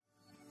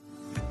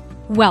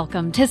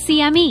Welcome to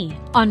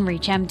CME on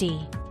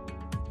ReachMD.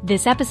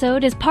 This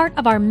episode is part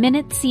of our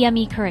Minute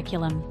CME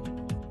curriculum.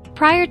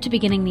 Prior to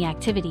beginning the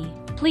activity,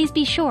 please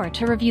be sure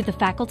to review the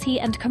faculty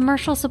and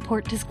commercial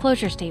support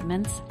disclosure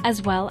statements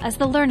as well as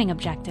the learning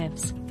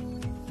objectives.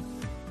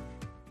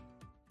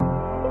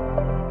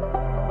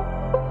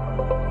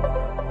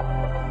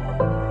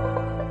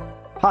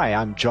 Hi,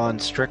 I'm John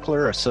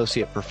Strickler,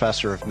 Associate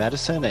Professor of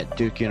Medicine at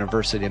Duke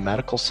University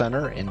Medical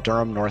Center in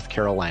Durham, North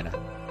Carolina.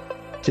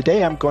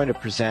 Today I'm going to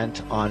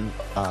present on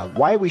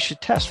why we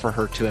should test for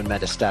HER2 in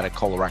metastatic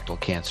colorectal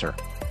cancer,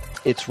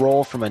 its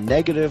role from a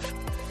negative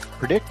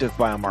predictive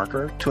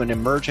biomarker to an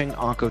emerging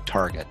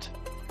Oncotarget.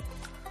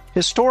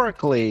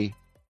 Historically,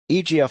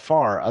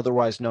 EGFR,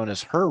 otherwise known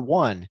as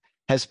HER1,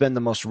 has been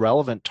the most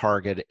relevant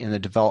target in the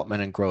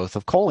development and growth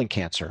of colon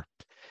cancer.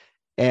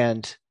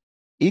 And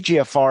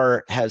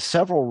EGFR has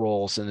several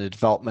roles in the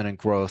development and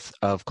growth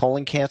of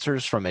colon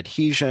cancers, from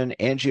adhesion,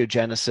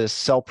 angiogenesis,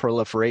 cell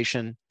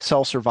proliferation,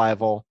 cell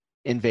survival,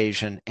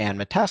 invasion, and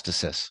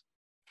metastasis.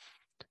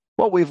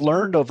 What we've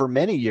learned over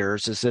many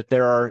years is that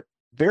there are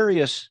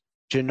various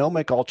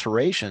genomic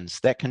alterations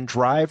that can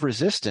drive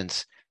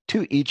resistance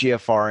to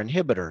EGFR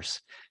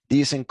inhibitors.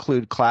 These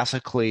include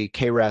classically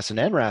KRAS and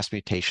NRAS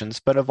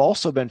mutations, but have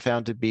also been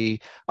found to be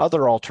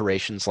other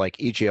alterations like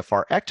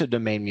EGFR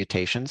ectodomain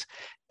mutations,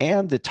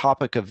 and the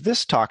topic of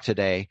this talk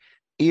today,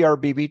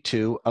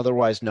 ERBB2,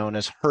 otherwise known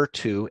as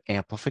HER2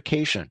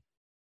 amplification.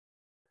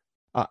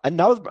 A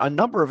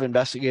number of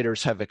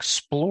investigators have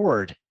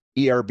explored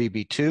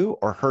ERBB2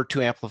 or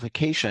HER2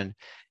 amplification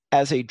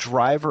as a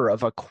driver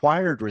of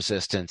acquired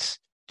resistance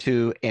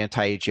to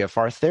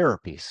anti-EGFR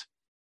therapies.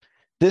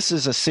 This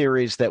is a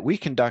series that we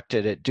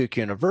conducted at Duke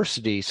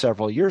University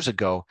several years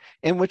ago,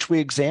 in which we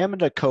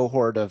examined a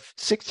cohort of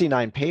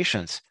 69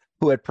 patients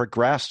who had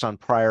progressed on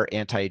prior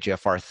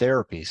anti-EGFR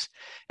therapies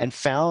and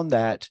found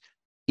that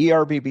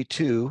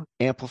ERBB2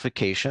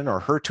 amplification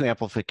or HER2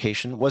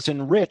 amplification was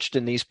enriched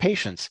in these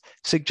patients,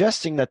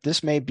 suggesting that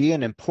this may be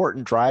an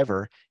important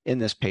driver in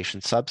this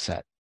patient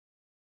subset.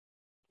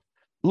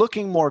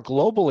 Looking more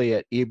globally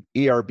at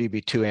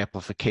ERBB2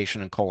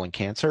 amplification in colon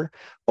cancer,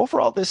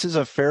 overall this is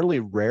a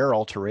fairly rare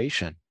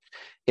alteration.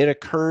 It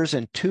occurs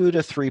in 2 to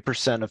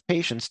 3% of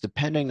patients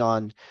depending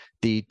on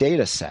the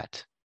data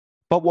set.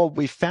 But what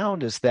we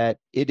found is that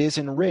it is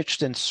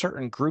enriched in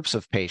certain groups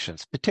of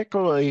patients,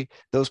 particularly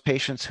those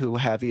patients who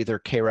have either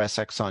KRAS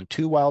exon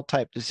 2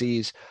 wild-type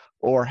disease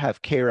or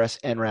have KRAS,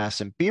 NRAS,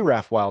 and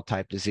BRAF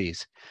wild-type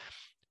disease.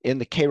 In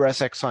the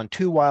KRAS exon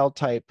 2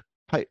 wild-type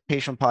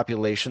patient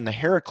population, the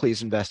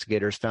Heracles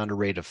investigators found a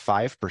rate of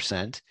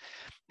 5%.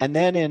 And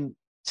then in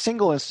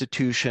single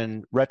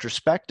institution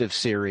retrospective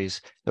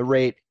series, the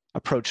rate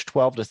approached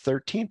 12 to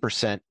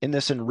 13% in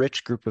this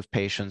enriched group of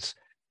patients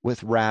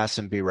with RAS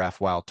and BRAF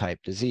wild-type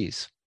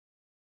disease.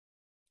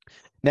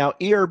 Now,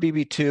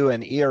 ERBB2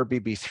 and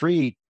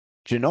ERBB3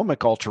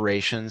 genomic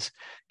alterations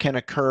can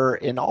occur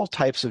in all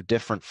types of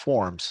different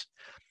forms.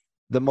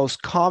 The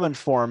most common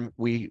form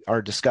we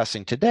are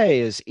discussing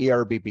today is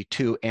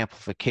ERBB2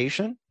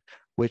 amplification,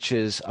 which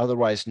is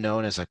otherwise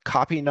known as a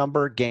copy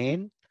number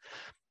gain.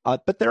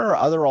 But there are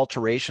other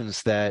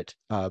alterations that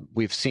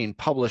we've seen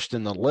published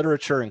in the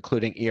literature,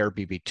 including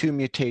ERBB2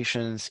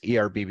 mutations,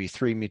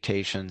 ERBB3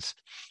 mutations.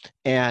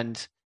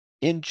 And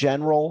in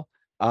general,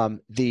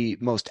 the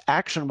most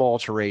actionable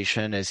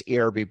alteration is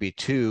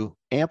ERBB2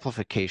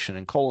 amplification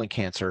in colon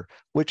cancer,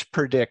 which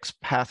predicts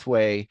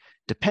pathway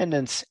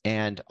dependence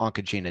and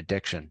oncogene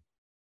addiction.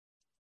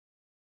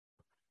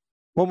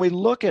 When we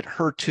look at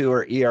HER2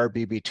 or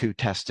ERBB2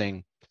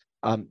 testing,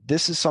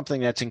 this is something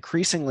that's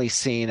increasingly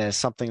seen as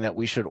something that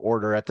we should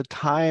order at the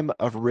time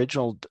of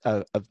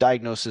of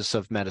diagnosis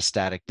of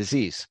metastatic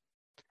disease.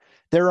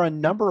 There are a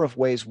number of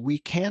ways we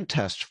can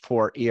test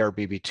for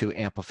ERBB2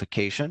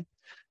 amplification.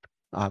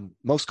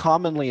 Most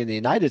commonly in the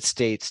United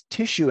States,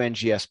 tissue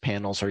NGS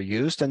panels are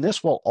used, and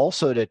this will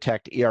also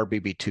detect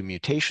ERBB2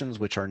 mutations,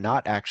 which are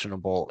not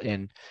actionable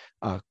in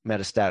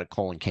metastatic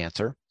colon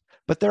cancer.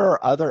 But there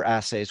are other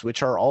assays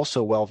which are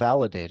also well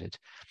validated.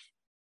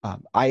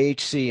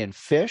 IHC in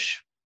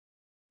FISH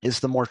is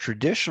the more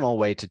traditional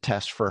way to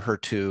test for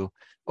HER2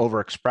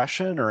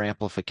 overexpression or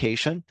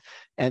amplification.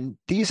 And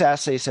these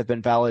assays have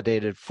been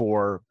validated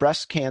for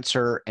breast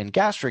cancer and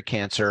gastric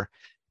cancer.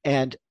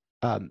 And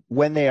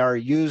when they are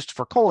used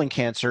for colon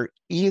cancer,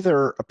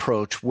 either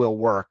approach will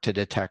work to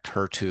detect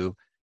HER2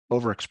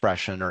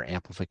 overexpression or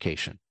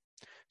amplification.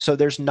 So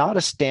there's not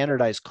a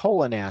standardized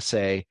colon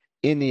assay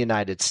in the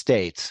United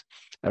States,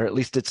 or at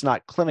least it's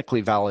not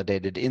clinically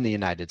validated in the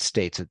United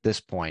States at this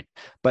point,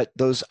 but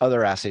those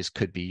other assays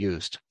could be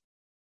used.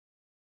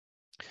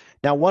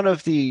 Now, one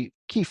of the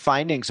key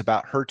findings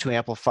about HER2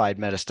 amplified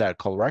metastatic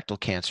colorectal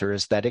cancer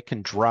is that it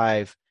can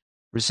drive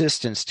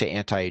resistance to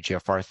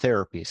anti-EGFR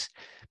therapies.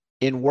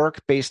 In work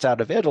based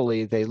out of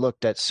Italy, they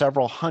looked at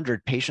several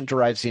hundred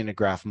patient-derived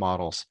xenograft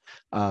models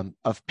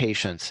of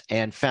patients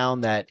and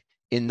found that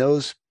in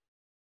those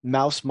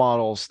mouse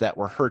models that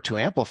were HER2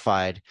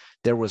 amplified,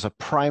 there was a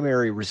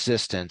primary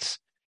resistance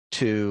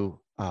to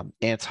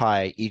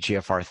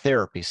anti-EGFR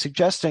therapy,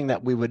 suggesting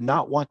that we would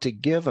not want to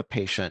give a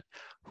patient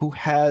who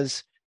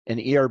has an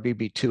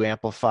ERBB2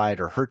 amplified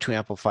or HER2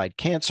 amplified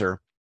cancer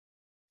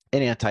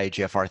an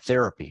anti-EGFR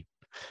therapy.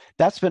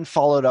 That's been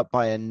followed up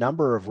by a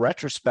number of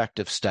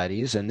retrospective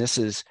studies, and this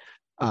is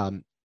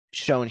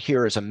shown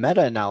here as a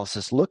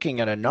meta-analysis looking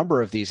at a number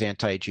of these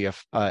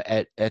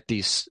at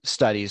these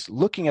studies,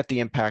 looking at the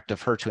impact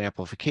of HER2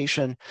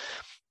 amplification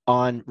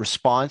on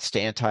response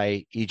to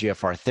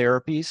anti-EGFR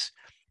therapies.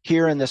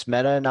 Here in this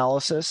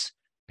meta-analysis,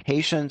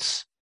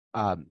 patients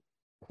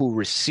who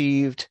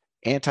received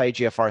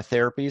anti-EGFR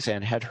therapies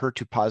and had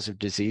HER2-positive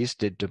disease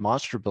did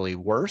demonstrably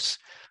worse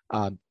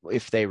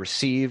if they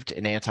received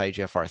an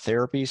anti-EGFR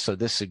therapy. So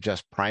this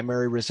suggests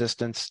primary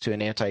resistance to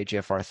an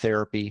anti-EGFR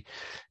therapy.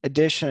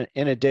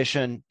 In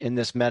addition, in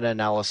this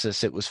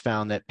meta-analysis, it was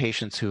found that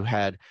patients who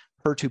had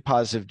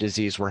HER2-positive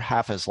disease were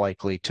half as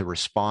likely to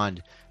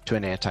respond to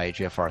an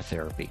anti-EGFR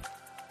therapy.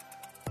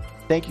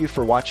 Thank you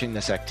for watching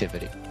this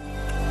activity.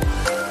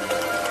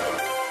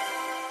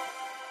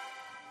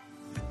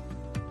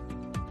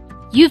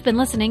 You've been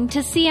listening to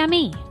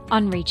CME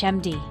on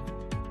ReachMD.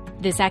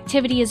 This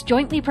activity is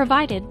jointly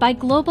provided by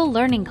Global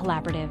Learning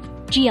Collaborative,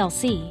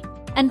 GLC,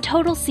 and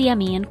Total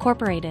CME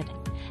Incorporated,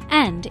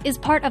 and is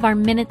part of our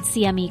Minute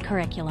CME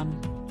curriculum.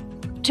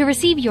 To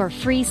receive your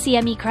free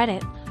CME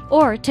credit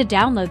or to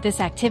download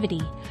this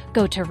activity,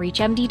 go to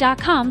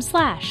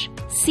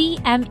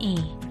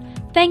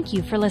reachmd.com/CME. Thank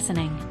you for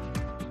listening.